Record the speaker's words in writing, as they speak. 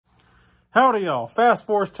Howdy y'all, Fast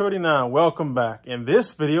Force 289, welcome back. In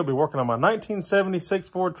this video, I'll be working on my 1976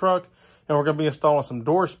 Ford truck, and we're going to be installing some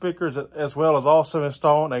door speakers, as well as also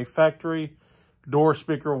installing a factory door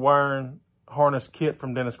speaker wiring harness kit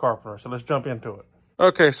from Dennis Carpenter. So let's jump into it.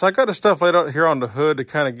 Okay, so I got the stuff laid out here on the hood to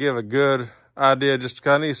kind of give a good idea. Just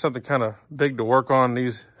I need something kind of big to work on.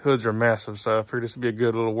 These hoods are massive, so I figured this would be a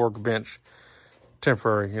good little workbench,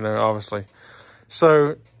 temporary, obviously.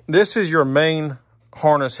 So this is your main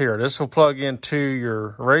harness here. This will plug into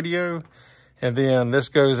your radio, and then this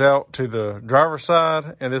goes out to the driver's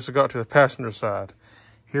side, and this will go out to the passenger side.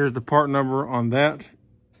 Here's the part number on that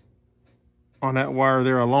wire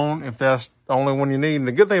there alone, if that's the only one you need. And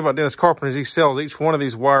the good thing about Dennis Carpenter is he sells each one of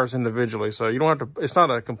these wires individually, so you don't have to, it's not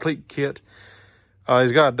a complete kit.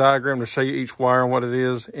 He's got a diagram to show you each wire and what it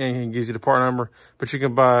is, and he gives you the part number. But you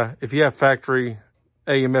can buy, if you have factory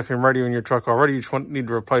AM, FM radio in your truck already, you just need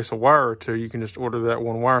to replace a wire or two, you can just order that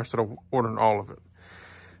one wire instead of ordering all of it.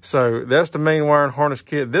 So that's the main wire and harness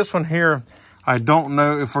kit. This one here, I don't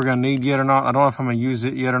know if we're going to need yet or not. I don't know if I'm going to use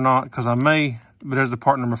it yet or not, because I may, but there's the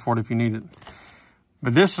part number for it if you need it.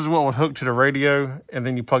 But this is what would hook to the radio, and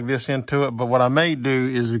then you plug this into it. But what I may do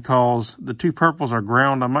is, because the two purples are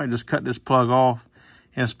ground, I might just cut this plug off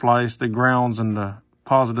and splice the grounds and the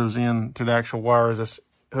positives in to the actual wires that's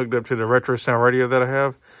hooked up to the retro sound radio that I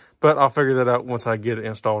have. But I'll figure that out once I get it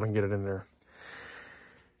installed and get it in there.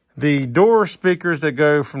 The door speakers that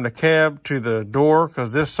go from the cab to the door,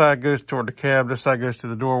 because this side goes toward the cab, this side goes to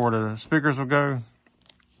the door where the speakers will go.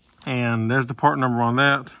 And there's the part number on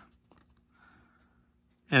that.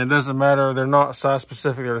 And it doesn't matter, they're not size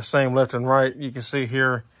specific, they're the same left and right. You can see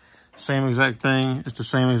here, same exact thing. It's the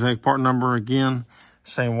same exact part number again,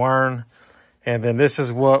 same wiring. And then this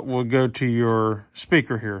is what will go to your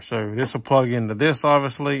speaker here. So this will plug into this,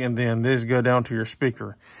 obviously, and then this go down to your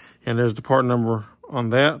speaker. And there's the part number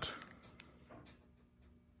on that.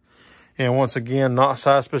 And once again, not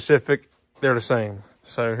size specific, they're the same.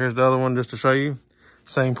 So here's the other one just to show you,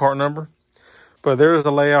 same part number. But there's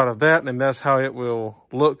the layout of that, and that's how it will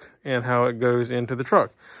look and how it goes into the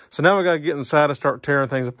truck. So now we got to get inside and start tearing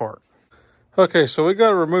things apart. Okay, so we got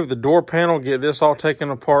to remove the door panel, get this all taken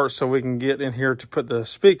apart so we can get in here to put the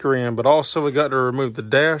speaker in. But also we got to remove the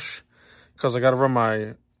dash, because I got to run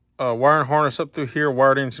my wiring harness up through here,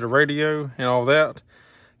 wired into the radio and all that.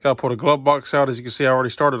 Got to pull the glove box out. As you can see, I already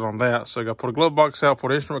started on that. So I got to pull the glove box out, pull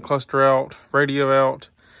the instrument cluster out, radio out,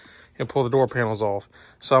 and pull the door panels off.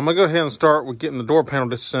 So I'm going to go ahead and start with getting the door panel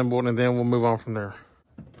disassembled, and then we'll move on from there.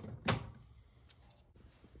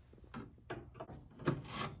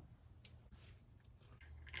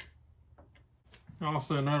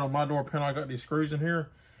 Also note on my door panel, I got these screws in here.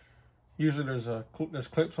 Usually there's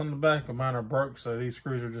clips on the back, but mine are broke, so these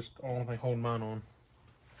screws are just the only thing holding mine on.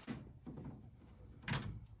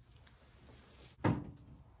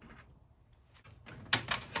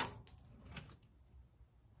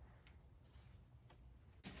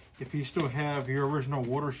 If you still have your original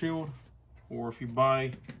water shield, or if you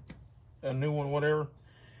buy a new one, whatever,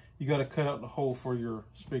 you got to cut out the hole for your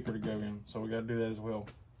speaker to go in. So we got to do that as well.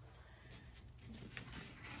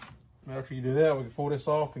 After you do that, we can pull this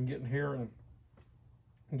off and get in here and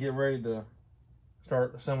get ready to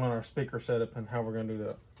start assembling our speaker setup and how we're going to do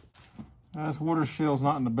that. This water shield's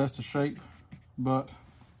not in the best of shape, but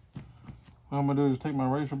what I'm going to do is take my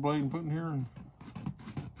razor blade and put in here and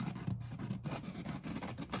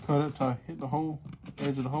cut it to hit the hole,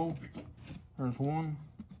 edge of the hole. There's one.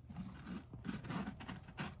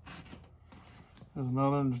 There's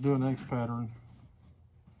another, and just do an X pattern.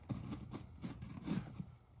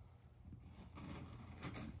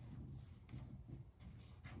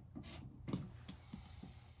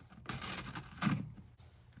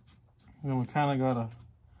 Then we kind of got to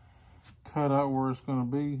cut out where it's going to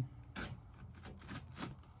be,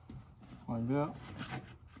 like that.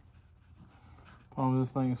 Problem,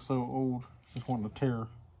 this thing is so old, it's just wanting to tear.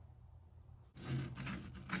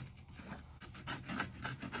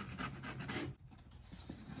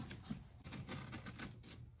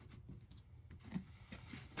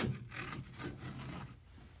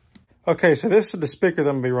 Okay, so this is the speaker that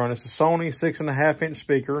I'm going to be running. It's a Sony 6.5-inch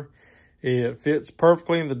speaker. It fits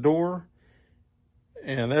perfectly in the door.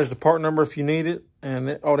 And there's the part number if you need it,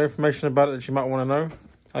 and all the information about it that you might want to know.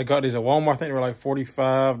 I got these at Walmart. I think they were like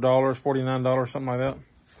 $45, $49, something like that.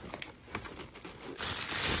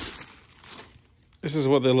 This is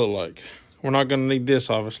what they look like. We're not going to need this,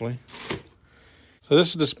 obviously. So this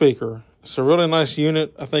is the speaker. It's a really nice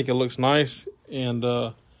unit. I think it looks nice, and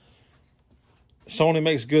Sony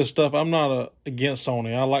makes good stuff. I'm not against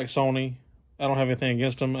Sony. I like Sony. I don't have anything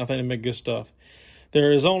against them. I think they make good stuff.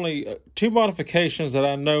 There is only 2 modifications that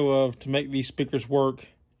I know of to make these speakers work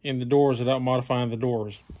in the doors without modifying the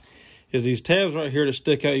doors. Is these tabs right here that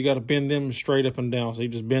stick out, you got to bend them straight up and down. So you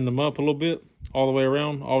just bend them up a little bit, all the way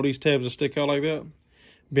around. All these tabs that stick out like that,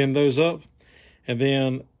 bend those up. And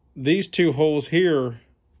then these 2 holes here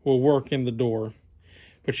will work in the door.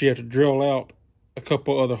 But you have to drill out a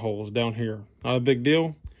couple other holes down here. Not a big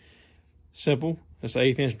deal. Simple. It's an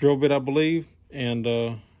 1/8 inch drill bit, I believe. And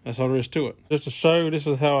that's all there is to it. Just to show, this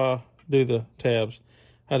is how I do the tabs.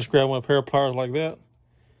 I just grab one pair of pliers like that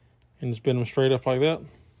and just bend them straight up like that.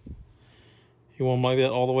 You want them like that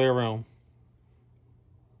all the way around.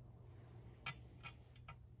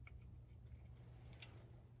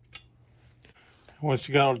 Once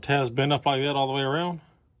you got all the tabs bent up like that all the way around,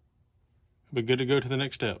 you'll be good to go to the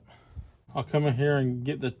next step. I'll come in here and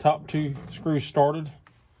get the top 2 screws started,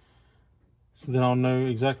 so then I'll know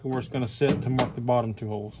exactly where it's going to sit to mark the bottom 2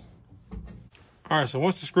 holes. All right, so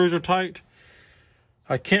once the screws are tight,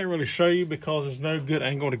 I can't really show you because there's no good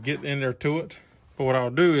angle to get in there to it. But what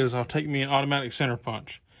I'll do is I'll take me an automatic center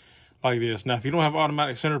punch like this. Now, if you don't have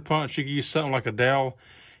automatic center punch, you can use something like a dowel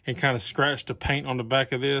and kind of scratch the paint on the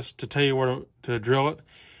back of this to tell you where to drill it.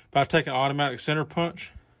 But I take an automatic center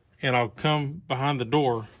punch and I'll come behind the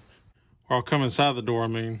door, or I'll come inside the door,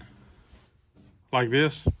 like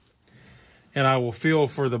this. And I will feel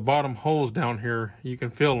for the bottom holes down here. You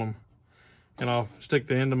can feel them. And I'll stick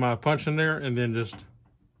the end of my punch in there, and then just,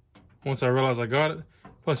 once I realize I got it,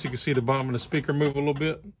 plus you can see the bottom of the speaker move a little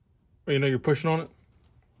bit, you know you're pushing on it.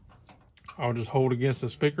 I'll just hold against the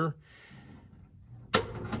speaker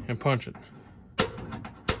and punch it.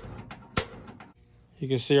 You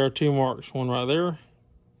can see our 2 marks, one right there, and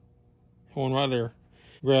one right there.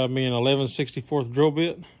 Grab me an 11/64 drill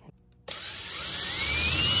bit.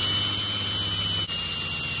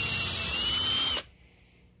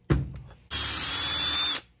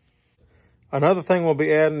 Another thing we'll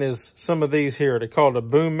be adding is some of these here. They're called a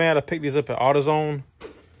boom mat. I picked these up at AutoZone.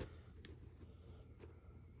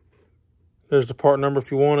 There's the part number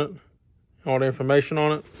if you want it. All the information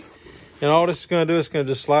on it. And all this is going to do is going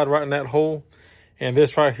to just slide right in that hole. And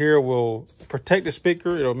this right here will protect the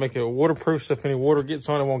speaker. It'll make it waterproof, so if any water gets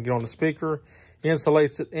on it, won't get on the speaker.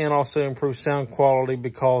 Insulates it, and also improves sound quality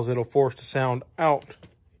because it'll force the sound out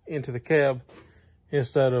into the cab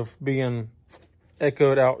instead of being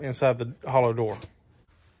echoed out inside the hollow door.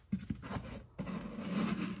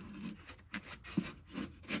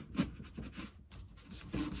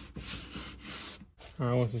 All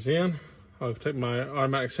right, once it's in, I'll take my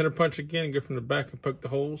automatic center punch again and go from the back and poke the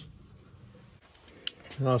holes.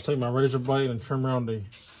 And I'll take my razor blade and trim around the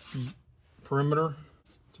perimeter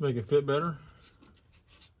to make it fit better.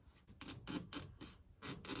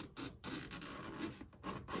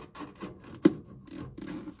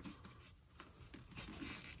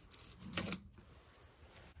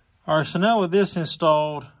 All right, so now with this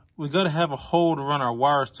installed, we got to have a hole to run our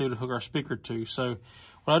wires to hook our speaker to. So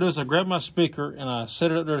what I do is I grab my speaker and I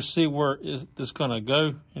set it up there to see where it's going to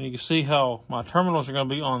go. And you can see how my terminals are going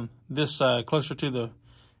to be on this side, closer to the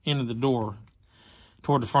end of the door,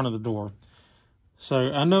 toward the front of the door. So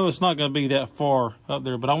I know it's not going to be that far up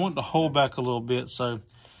there, but I want to hold back a little bit. So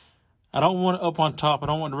I don't want it up on top. I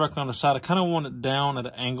don't want it directly on the side. I kind of want it down at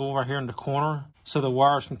an angle right here in the corner so the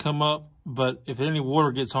wires can come up. But if any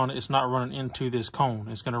water gets on it, it's not running into this cone.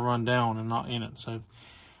 It's going to run down and not in it. So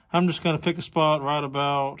I'm just going to pick a spot right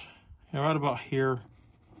about here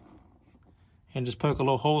and just poke a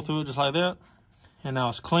little hole through it just like that. And now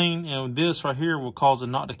it's clean. And this right here will cause it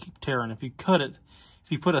not to keep tearing. If you cut it,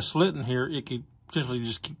 if you put a slit in here, it could potentially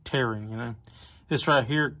just keep tearing, you know. This right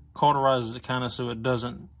here cauterizes it kind of so it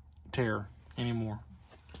doesn't tear anymore.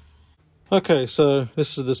 Okay, so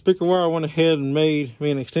this is the speaker wire. I went ahead and made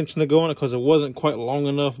me an extension to go on it because it wasn't quite long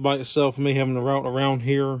enough by itself for me having to route around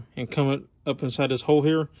here and come it up inside this hole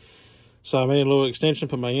here. So I made a little extension,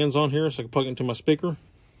 put my ends on here so I can plug it into my speaker.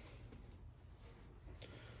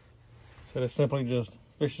 So it simply just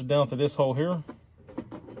fishes down through this hole here.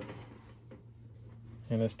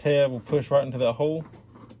 And this tab will push right into that hole.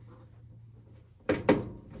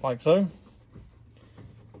 Like so.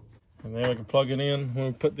 And then we can plug it in when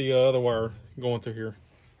we put the other wire going through here.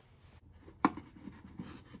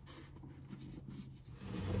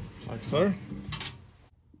 Like so.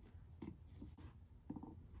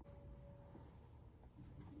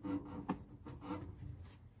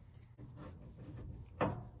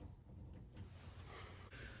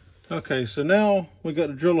 Okay, so now we got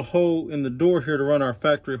to drill a hole in the door here to run our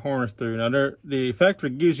factory harness through. Now the factory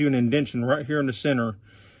gives you an indentation right here in the center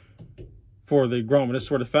for the grommet. This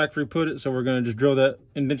is where the factory put it, so we're going to just drill that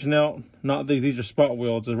indentation out. Not these are spot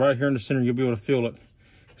welds. So right here in the center, you'll be able to feel it.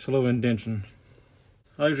 It's a little indentation.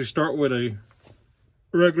 I usually start with a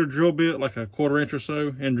regular drill bit, like a 1/4 inch or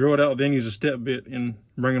so, and drill it out, then use a step bit and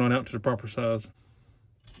bring it on out to the proper size.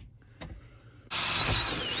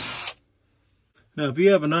 Now, if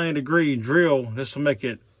you have a 90-degree drill, this will make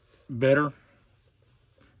it better.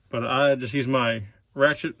 But I just use my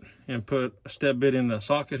ratchet and put a step bit in the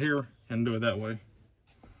socket here and do it that way.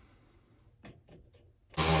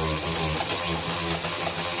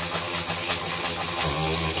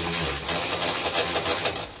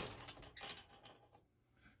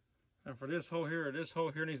 And for this hole here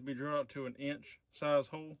needs to be drilled out to an inch size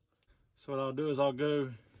hole. So what I'll do is I'll go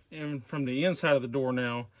in from the inside of the door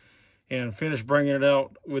now and finish bringing it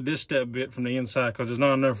out with this step bit from the inside, because there's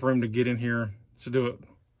not enough room to get in here to do it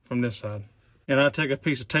from this side. And I take a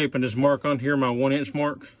piece of tape and just mark on here my 1 inch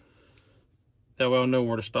mark. That way I'll know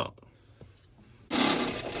where to stop.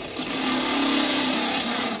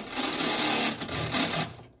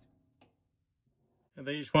 And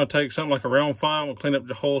then you just want to take something like a round file and clean up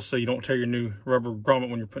the hole so you don't tear your new rubber grommet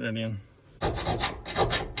when you're putting it in.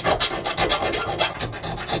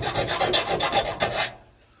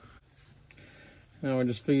 Now we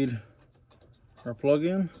just feed our plug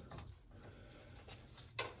in.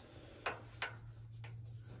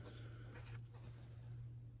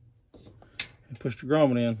 Push the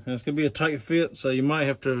grommet in, and it's going to be a tight fit, so you might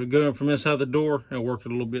have to go in from inside the door and work it a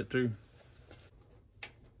little bit too.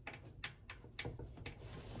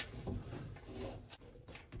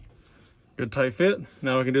 Good tight fit.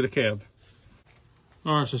 Now we can do the cab.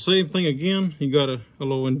 All right, so same thing again. You got a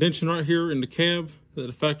little indentation right here in the cab that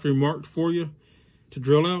the factory marked for you to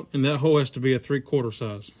drill out, and that hole has to be a 3/4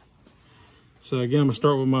 size. So again, I'm going to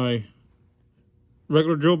start with my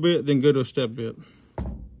regular drill bit, then go to a step bit.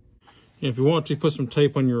 And if you want to, put some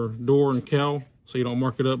tape on your door and cowl so you don't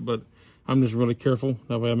mark it up, but I'm just really careful.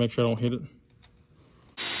 That way I make sure I don't hit it.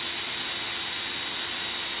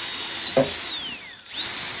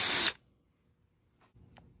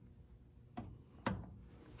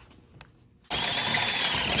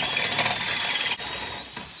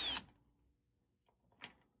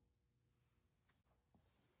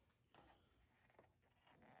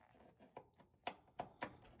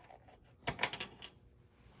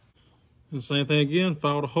 And the same thing again,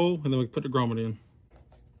 file the hole, and then we put the grommet in.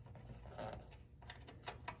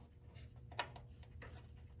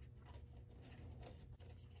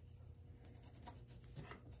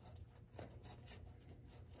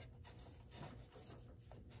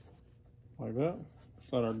 Like that.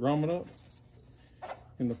 Slide our grommet up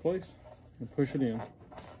into place and push it in.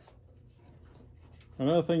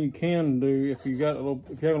 Another thing you can do if you have a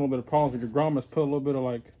little bit of problems with your grommets, put a little bit of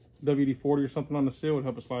like WD-40 or something on the seal to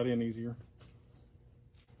help it slide in easier.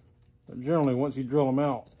 But generally, once you drill them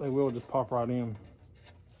out, they will just pop right in.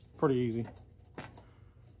 Pretty easy.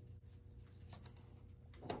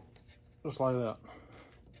 Just like that.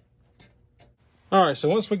 All right, so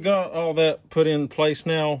once we got all that put in place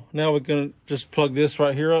now we're gonna just plug this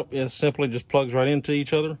right here up. It simply just plugs right into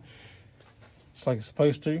each other, just like it's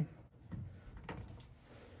supposed to.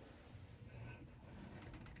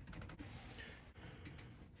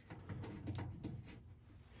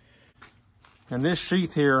 And this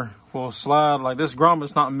sheath here will slide, like this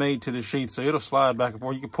grommet's not made to the sheath, so it'll slide back and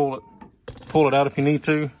forth. You can pull it out if you need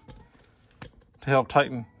to help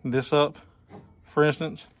tighten this up, for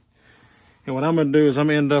instance. And what I'm gonna do is I'm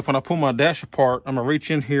gonna end up, when I pull my dash apart, I'm gonna reach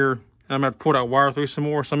in here and I'm gonna pull that wire through some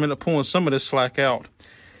more. So I'm gonna end up pulling some of this slack out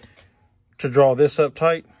to draw this up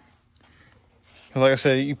tight. And like I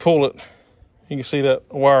said, you pull it, you can see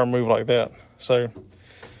that wire move like that. So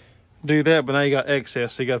do that, but now you got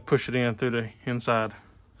excess, so you got to push it in through the inside.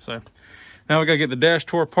 So now we got to get the dash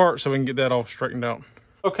tore apart so we can get that all straightened out.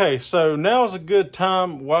 Okay, so now is a good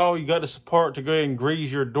time while you got this apart to go ahead and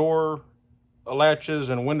grease your door latches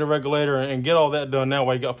and window regulator and get all that done now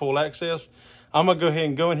while you got full access. I'm going to go ahead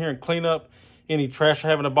and go in here and clean up any trash I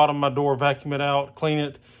have in the bottom of my door, vacuum it out, clean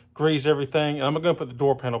it, grease everything, and I'm going to put the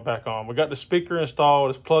door panel back on. We got the speaker installed,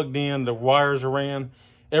 it's plugged in, the wires are ran.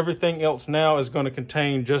 Everything else now is going to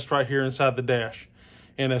contain just right here inside the dash.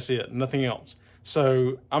 And that's it, nothing else.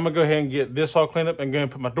 So I'm going to go ahead and get this all cleaned up and go and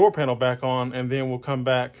put my door panel back on, and then we'll come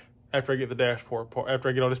back after I get the dash door apart, after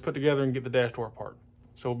I get all this put together and get the dash door apart.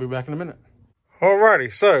 So we'll be back in a minute.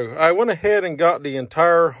 Alrighty, so I went ahead and got the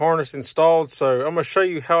entire harness installed. So I'm going to show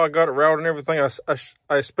you how I got it routed and everything.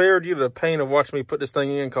 I spared you the pain of watching me put this thing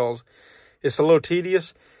in because it's a little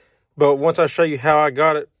tedious. But once I show you how I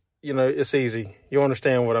got it, you know, it's easy. You'll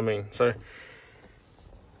understand what I mean. So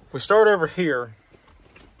we start over here.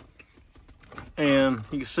 And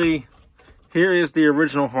you can see here is the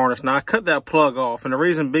original harness. Now I cut that plug off, and the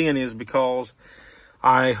reason being is because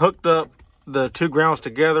I hooked up the two grounds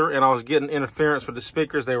together and I was getting interference with the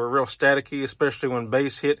speakers. They were real staticky, especially when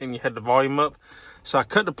bass hit and you had the volume up. So I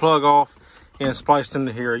cut the plug off and spliced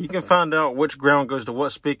into here. You can find out which ground goes to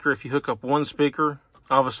what speaker if you hook up one speaker.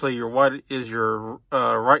 Obviously your white is your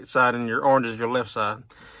right side and your orange is your left side.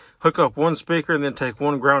 Hook up one speaker and then take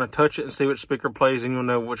one ground and touch it and see which speaker plays, and you'll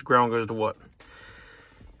know which ground goes to what.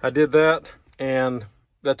 I did that, and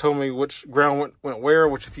that told me which ground went where,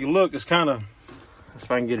 which if you look, it's kind of, let's see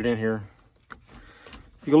if I can get it in here.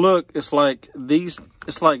 If you look, it's like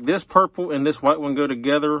this purple and this white one go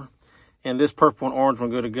together, and this purple and orange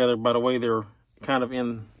one go together by the way they're kind of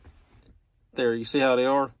in there. You see how they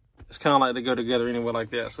are? It's kind of like they go together anyway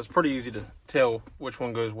like that. So it's pretty easy to tell which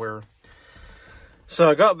one goes where. So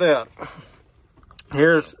I got that.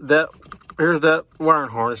 Here's that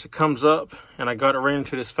wiring harness. It comes up, and I got it ran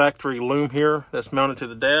into this factory loom here that's mounted to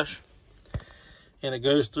the dash. And it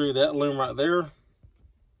goes through that loom right there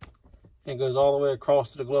and goes all the way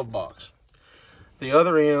across to the glove box. The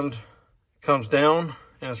other end comes down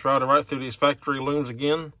and it's routed right through these factory looms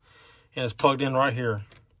again, and it's plugged in right here.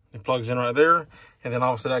 It plugs in right there, and then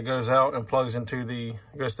obviously that goes out and plugs into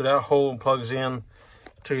goes through that hole and plugs in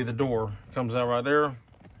to the door. Comes out right there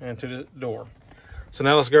and to the door. So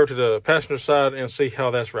now let's go to the passenger side and see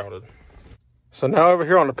how that's routed. So now over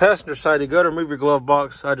here on the passenger side, you go to remove your glove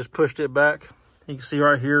box. I just pushed it back. You can see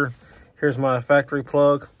right here, here's my factory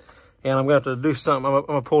plug. And I'm going to have to do something. I'm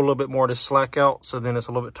going to pull a little bit more of this slack out, so then it's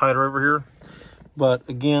a little bit tighter over here. But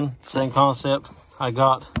again, same concept. I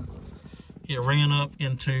got it ran up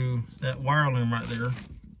into that wire loom right there.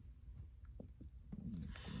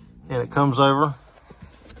 And it comes over.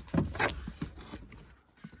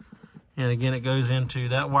 And again, it goes into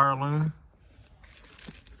that wire loom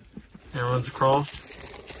and runs across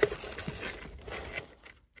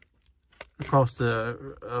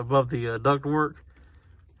the above the ductwork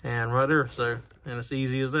and right there. So, and it's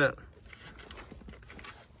easy as that.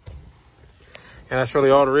 And that's really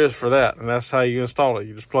all there is for that. And that's how you install it.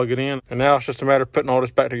 You just plug it in, and now it's just a matter of putting all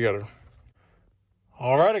this back together.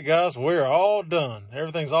 Alrighty guys, we're all done.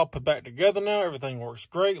 Everything's all put back together now. Everything works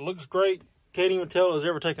great, looks great. Can't even tell it was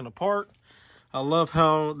ever taken apart. I love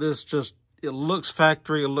how this it looks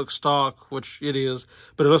factory, it looks stock, which it is,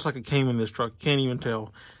 but it looks like it came in this truck. Can't even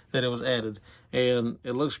tell that it was added. And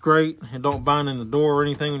it looks great. It don't bind in the door or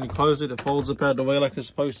anything when you close it. It folds up out of the way like it's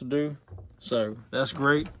supposed to do. So that's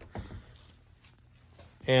great.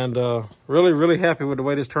 And really, really happy with the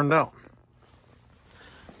way this turned out.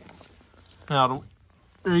 Now,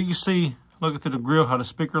 there you can see, looking through the grill, how the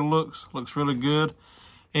speaker looks really good.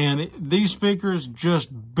 And these speakers just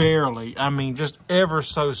barely, I mean, just ever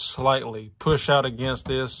so slightly push out against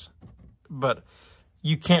this, but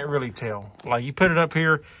you can't really tell. Like, you put it up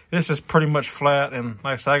here, this is pretty much flat, and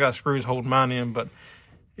like I said, I got screws holding mine in, but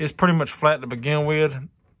it's pretty much flat to begin with.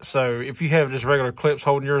 So if you have just regular clips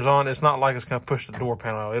holding yours on, it's not like it's going to push the door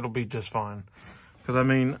panel out. It'll be just fine. Because, I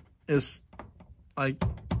mean, it's like,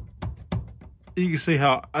 you can see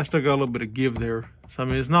how I still got a little bit of give there. So, I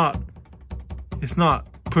mean, it's not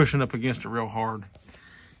pushing up against it real hard.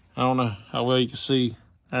 I don't know how well you can see.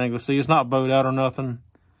 I think you'll see it's not bowed out or nothing.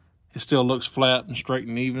 It still looks flat and straight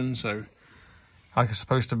and even, so like it's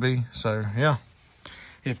supposed to be. So yeah,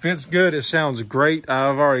 it fits good. It sounds great.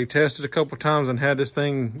 I've already tested a couple times and had this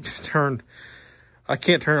thing turned. I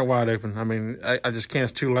can't turn it wide open. I mean, I just can't.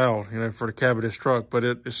 It's too loud, for the cab of this truck. But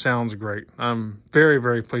it sounds great. I'm very,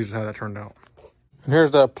 very pleased with how that turned out. And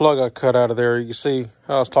here's that plug I cut out of there. You can see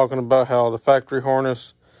how I was talking about how the factory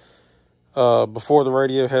harness before the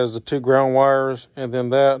radio has the two ground wires, and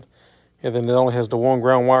then that, and then it only has the one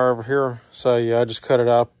ground wire over here. So yeah, I just cut it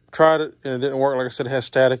out. Tried it and it didn't work. Like I said, it has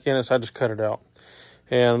static in it, so I just cut it out.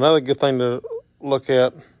 And another good thing to look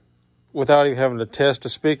at, without even having to test the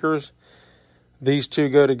speakers, these two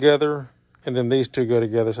go together, and then these two go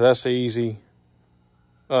together. So that's the easy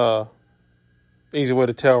way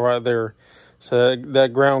to tell right there. So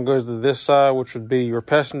that ground goes to this side, which would be your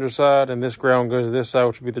passenger side, and this ground goes to this side,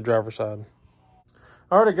 which would be the driver's side.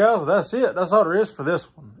 Alrighty guys, that's it. That's all there is for this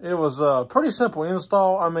one. It was a pretty simple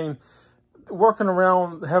install. I mean, working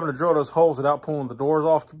around having to drill those holes without pulling the doors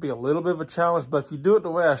off could be a little bit of a challenge, but if you do it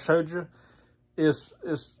the way I showed you, it's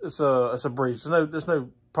a breeze. There's no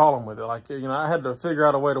problem with it. Like, I had to figure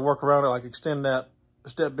out a way to work around it, like extend that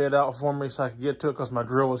step bed out for me so I could get to it, because my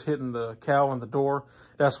drill was hitting the cowl and the door.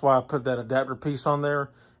 That's why I put that adapter piece on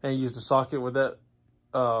there and used the socket with that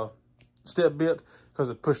step bit, because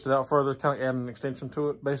it pushed it out further, kind of adding an extension to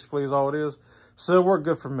it, basically is all it is. So it worked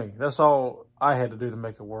good for me. That's all I had to do to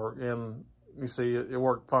make it work. And you see it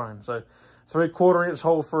worked fine. So 3/4 inch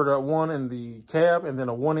hole for the one in the cab, and then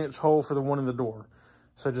a 1 inch hole for the one in the door.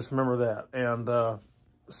 So just remember that. And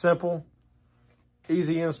simple,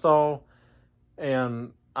 easy install,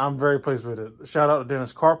 and I'm very pleased with it. Shout out to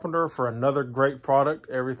Dennis Carpenter for another great product.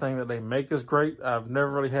 Everything that they make is great. I've never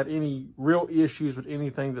really had any real issues with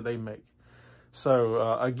anything that they make.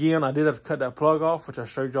 So again, I did have to cut that plug off, which I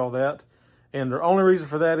showed y'all that. And the only reason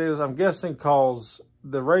for that is, I'm guessing, cause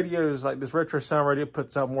the radios, like this retro sound radio,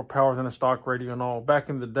 puts out more power than a stock radio and all. Back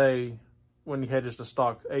in the day, when you had just a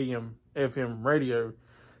stock AM, FM radio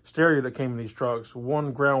stereo that came in these trucks,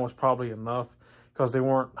 1 ground was probably enough, because they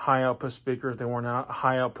weren't high output speakers, they weren't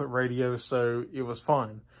high output radios, so it was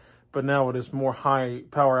fine. But now with this more high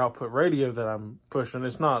power output radio that I'm pushing,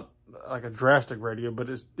 it's not like a drastic radio, but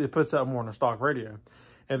it puts out more than a stock radio.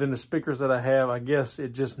 And then the speakers that I have, I guess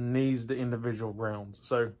it just needs the individual grounds.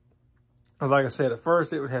 So, like I said, at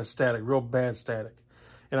first it would have static, real bad static.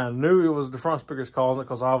 And I knew it was the front speakers causing it,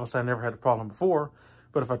 because obviously I never had a problem before.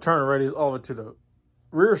 But if I turned the radio all the way to the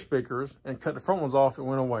rear speakers and cut the front ones off, it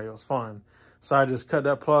went away. It was fine. So I just cut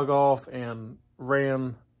that plug off and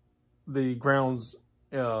ran the grounds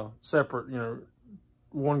separate,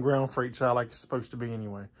 1 ground for each side like it's supposed to be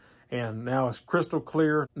anyway. And now it's crystal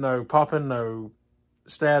clear, no popping, no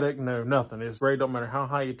static, no nothing. It's great, don't matter how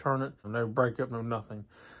high you turn it, no breakup, no nothing.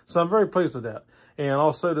 So I'm very pleased with that. And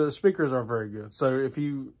also the speakers are very good. So if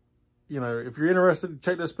if you're interested to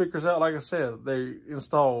check the speakers out, like I said, they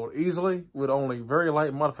installed easily with only very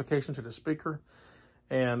light modification to the speaker.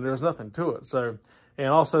 And there's nothing to it. So, and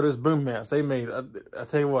also this boom mats they made, I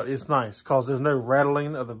tell you what, it's nice because there's no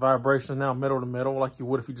rattling of the vibrations now metal to metal like you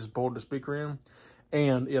would if you just bolted the speaker in.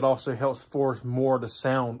 And it also helps force more of the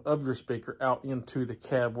sound of your speaker out into the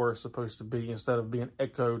cab where it's supposed to be, instead of being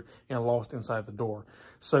echoed and lost inside the door.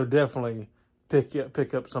 So definitely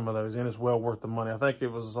pick up some of those, and it's well worth the money. I think it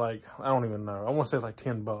was like, I don't even know, I want to say it's like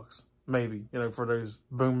 $10 maybe, for those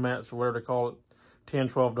boom mats or whatever they call it, $10,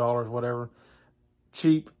 $12, whatever.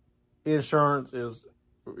 Cheap. Insurance is,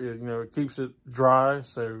 it keeps it dry.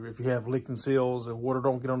 So if you have leaking seals, the water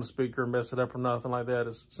don't get on the speaker and mess it up or nothing like that.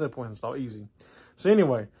 It's simple install, easy. So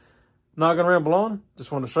anyway, not going to ramble on.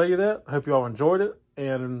 Just want to show you that. I hope you all enjoyed it.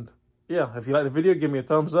 And yeah, if you like the video, give me a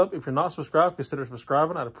thumbs up. If you're not subscribed, consider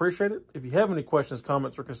subscribing. I'd appreciate it. If you have any questions,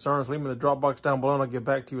 comments, or concerns, leave them in the drop box down below and I'll get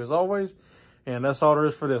back to you as always. And that's all there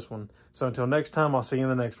is for this one. So until next time, I'll see you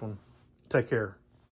in the next one. Take care.